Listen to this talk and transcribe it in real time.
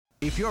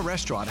If your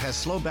restaurant has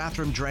slow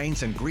bathroom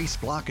drains and grease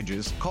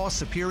blockages, call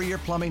Superior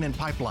Plumbing and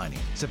Pipelining.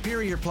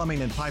 Superior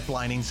Plumbing and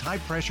Pipelining's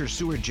high-pressure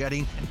sewer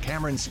jetting and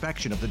camera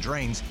inspection of the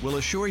drains will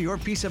assure your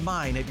peace of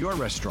mind at your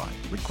restaurant.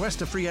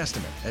 Request a free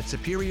estimate at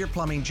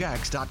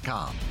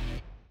SuperiorPlumbingJacks.com.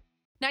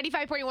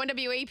 95.1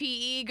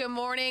 WAPE, good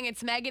morning.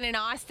 It's Megan in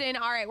Austin.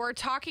 All right, we're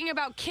talking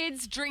about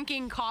kids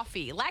drinking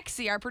coffee.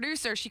 Lexi, our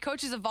producer, she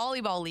coaches a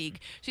volleyball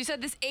league. She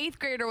said this 8th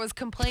grader was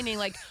complaining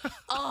like,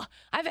 oh,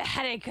 I have a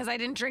headache because I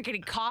didn't drink any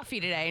coffee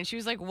today. And she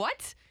was like,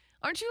 what?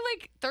 Aren't you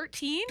like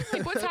 13?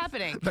 Like, what's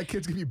happening? That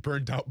kid's going to be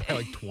burned out by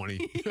like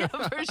 20. Yeah,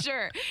 for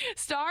sure.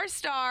 Star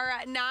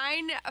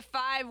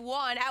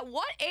 951. At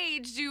what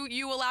age do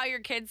you allow your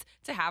kids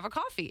to have a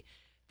coffee?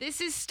 This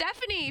is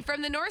Stephanie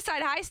from the North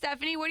Side. Hi,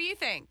 Stephanie. What do you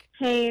think?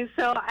 Hey,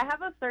 so I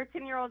have a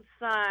 13-year-old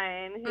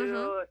son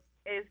who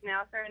is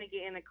now starting to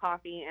get into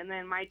coffee. And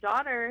then my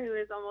daughter, who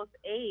is almost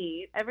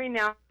 8, every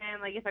now and then,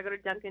 like if I go to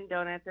Dunkin'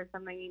 Donuts or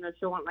something, you know,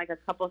 she'll want like a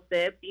couple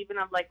sips, even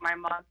of like my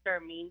Monster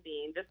Mean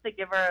Bean, just to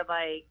give her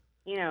like,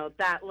 you know,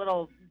 that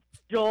little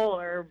jolt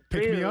or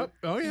Pick boost. me up?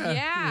 Oh,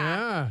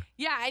 yeah.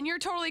 Yeah, and you're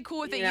totally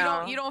cool with it.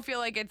 Yeah. You don't feel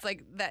like it's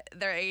like that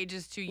their age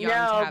is too young No,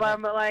 to have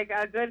it. but like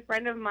a good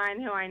friend of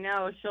mine who I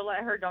know, she'll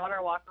let her daughter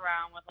walk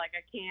around with like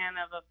a can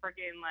of a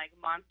freaking like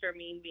Monster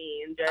Mean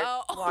Bean, just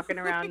walking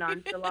around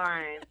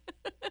nonchalant.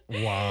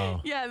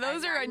 Wow. Yeah,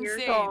 those are 9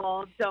 years insane.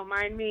 old, don't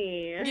mind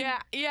me.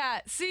 Yeah.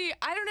 See,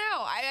 I don't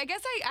know. I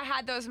guess I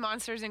had those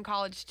monsters in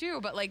college too,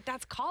 but like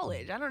that's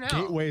college. I don't know.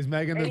 Gateways,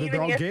 Megan. And They're even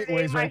all yesterday,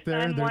 gateways my right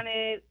there. son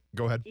wanted,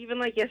 Go ahead. even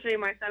like yesterday,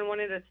 my son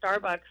wanted a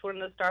Starbucks, one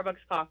of the Starbucks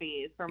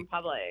coffees from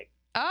Publix.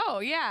 Oh,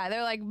 yeah.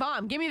 They're like,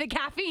 Mom, give me the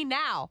caffeine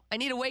now. I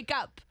need to wake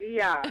up.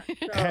 Yeah, so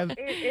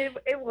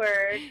it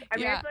works. I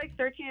mean, Yeah. I feel like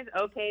 13 is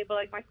okay, but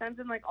like my son's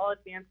in like all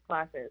advanced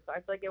classes, so I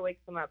feel like it wakes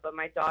him up. But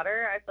my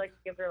daughter, I feel like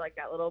gives her like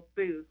that little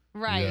boost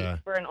Right. Yeah.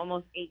 for an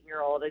almost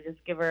 8-year-old. I just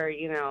give her,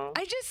 you know.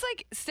 I just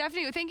like,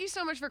 Stephanie, thank you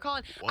so much for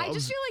calling. I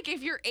just feel like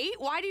if you're 8,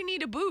 why do you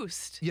need a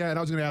boost? Yeah, and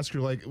I was going to ask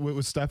her, like,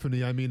 with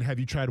Stephanie, I mean, have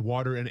you tried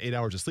water and 8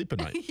 hours of sleep a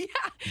night? Yeah.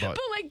 But-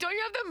 But like, don't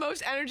you have the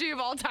most energy of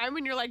all time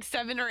when you're like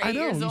 7 or 8 I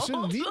know, years you old?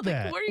 shouldn't need Like,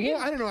 that. what are you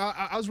Well, I don't know.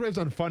 I was raised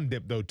on Fun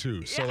Dip, though,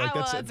 too. So, Yeah, like,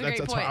 well, that's a great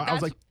why point. I was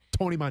That's- like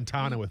Tony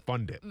Montana with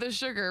Fun Dip. The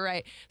sugar,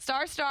 right.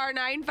 Star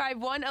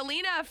 951.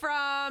 Alina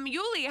from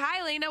Yulee.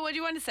 Hi, Alina. What do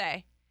you want to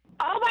say?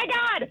 Oh my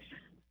God!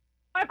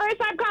 My first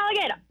time calling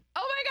it.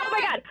 Oh my God. Oh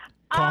my God!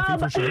 Coffee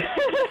for sure.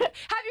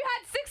 Have you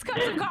had 6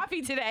 cups of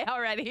coffee today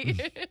already?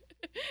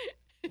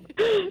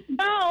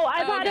 No,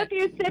 I've had Okay. a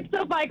few sips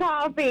of my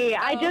coffee.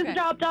 I just okay.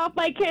 dropped off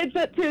my kids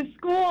to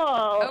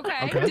school.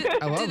 Okay. Okay, Do,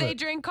 I love do they it.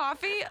 drink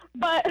coffee?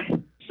 But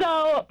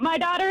so my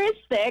daughter is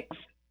 6,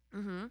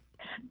 Mm-hmm.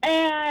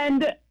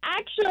 and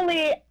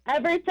actually,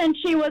 ever since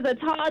she was a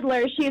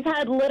toddler, she's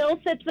had little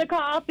sips of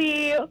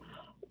coffee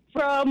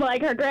from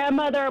like her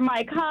grandmother or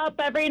my cup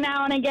every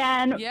now and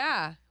again.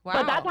 Yeah. Wow.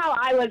 But that's how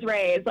I was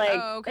raised. Like,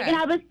 Oh, okay. they can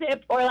have a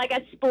sip or like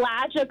a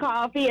splash of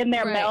coffee in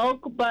their Right.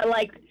 milk, but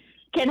like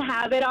can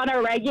have it on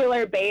a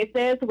regular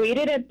basis. We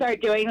didn't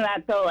start doing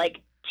that till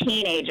like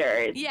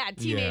teenagers. Yeah,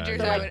 teenagers,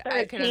 yeah.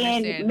 I could 13,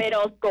 understand.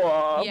 middle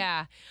school.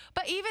 Yeah.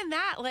 But even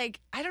that, like,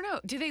 I don't know.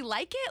 Do they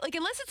like it? Like,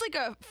 unless it's like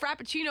a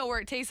Frappuccino where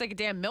it tastes like a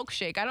damn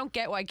milkshake, I don't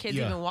get why kids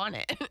Yeah. even want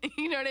it.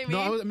 You know what I mean? No,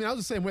 I was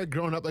the same way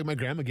growing up. Like, my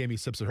grandma gave me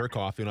sips of her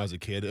coffee when I was a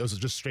kid. It was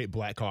just straight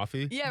black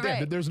coffee. Yeah,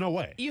 right. There's no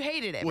way. You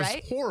hated it, It was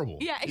right? horrible.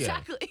 Yeah,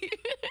 exactly.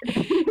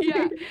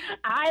 Yeah.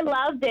 I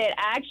loved it.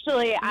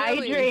 Actually, I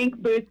Really? drink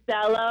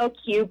Bustelo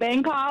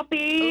Cuban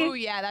coffee Oh,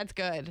 yeah, that's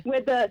good.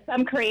 with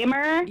some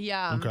creamer.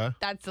 Yum. Okay.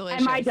 That's delicious.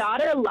 And my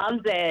daughter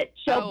loves it.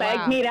 She'll Oh, beg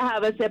wow. me to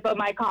have a sip of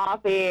my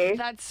coffee.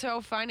 That's so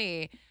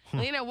funny.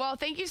 Lena, well,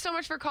 thank you so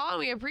much for calling.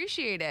 We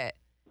appreciate it.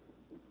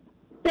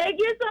 Thank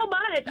you so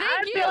much.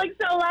 I'm you. feeling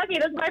so lucky.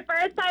 This is my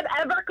first time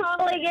ever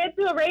calling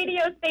into a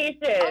radio station.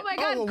 Oh, my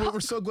God. Oh, well,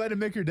 we're so glad to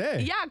make your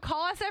day. Yeah,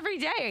 call us every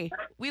day.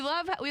 We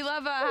love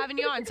having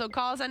you on, so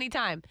call us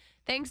anytime.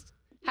 Thanks.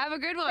 Have a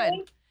good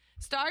one.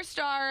 Star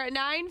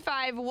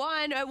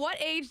 951. At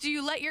what age do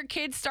you let your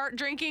kids start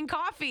drinking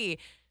coffee?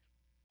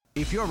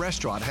 If your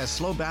restaurant has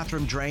slow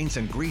bathroom drains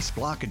and grease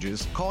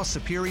blockages, call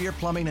Superior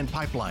Plumbing and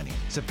Pipelining.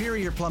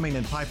 Superior Plumbing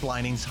and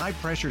Pipelining's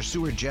high-pressure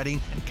sewer jetting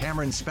and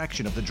camera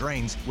inspection of the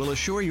drains will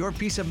assure your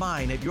peace of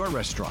mind at your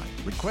restaurant.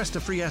 Request a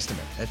free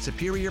estimate at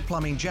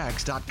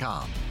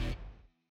SuperiorPlumbingJacks.com.